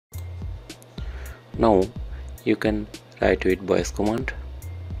Now you can write with voice command.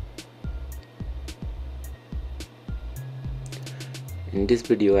 In this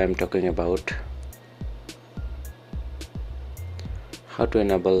video I am talking about how to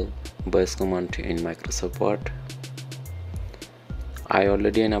enable voice command in Microsoft Word. I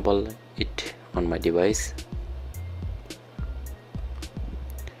already enabled it on my device.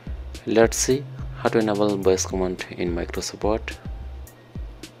 Let's see how to enable voice command in Microsoft Word.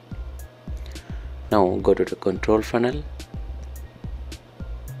 Now go to the control panel.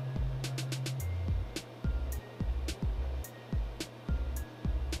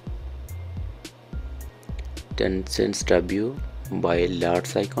 Then change the view by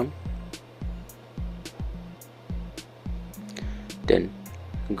large icon. Then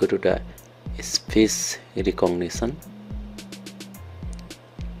go to the speech recognition.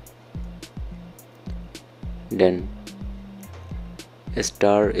 Then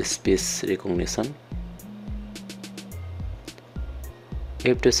start speech recognition.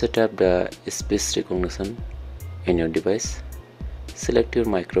 You have to set up the speech recognition in your device. Select your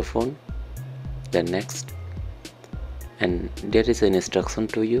microphone, then next, and there is an instruction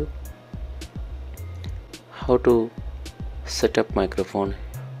to you how to set up microphone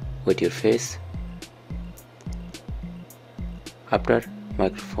with your face. After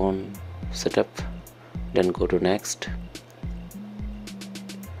microphone setup, then go to next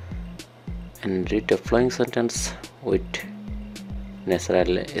and read the following sentence with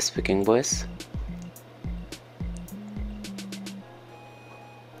natural speaking voice.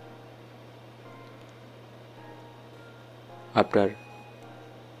 After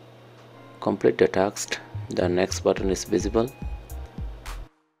complete the task, the next button is visible.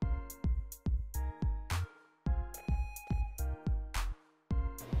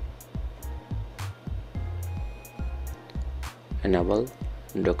 Enable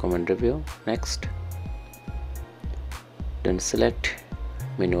document review, next. Then select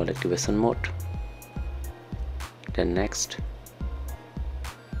manual activation mode, then next,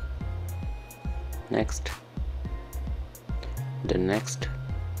 then next,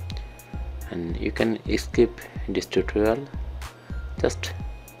 and you can skip this tutorial. Just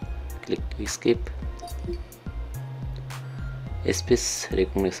click skip. Speech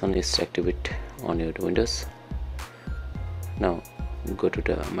recognition is activated on your Windows. Now go to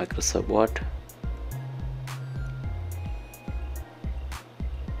the Microsoft Word.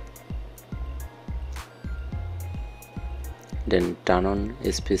 Then turn on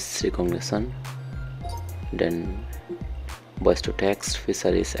speech recognition. Then voice to text feature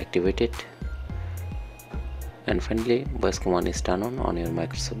is activated. And finally voice command is turned on your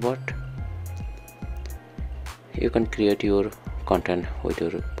Microsoft Word. You can create your content with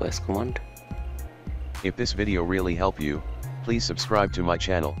your voice command. If this video really helped you, please subscribe to my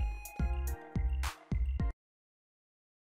channel.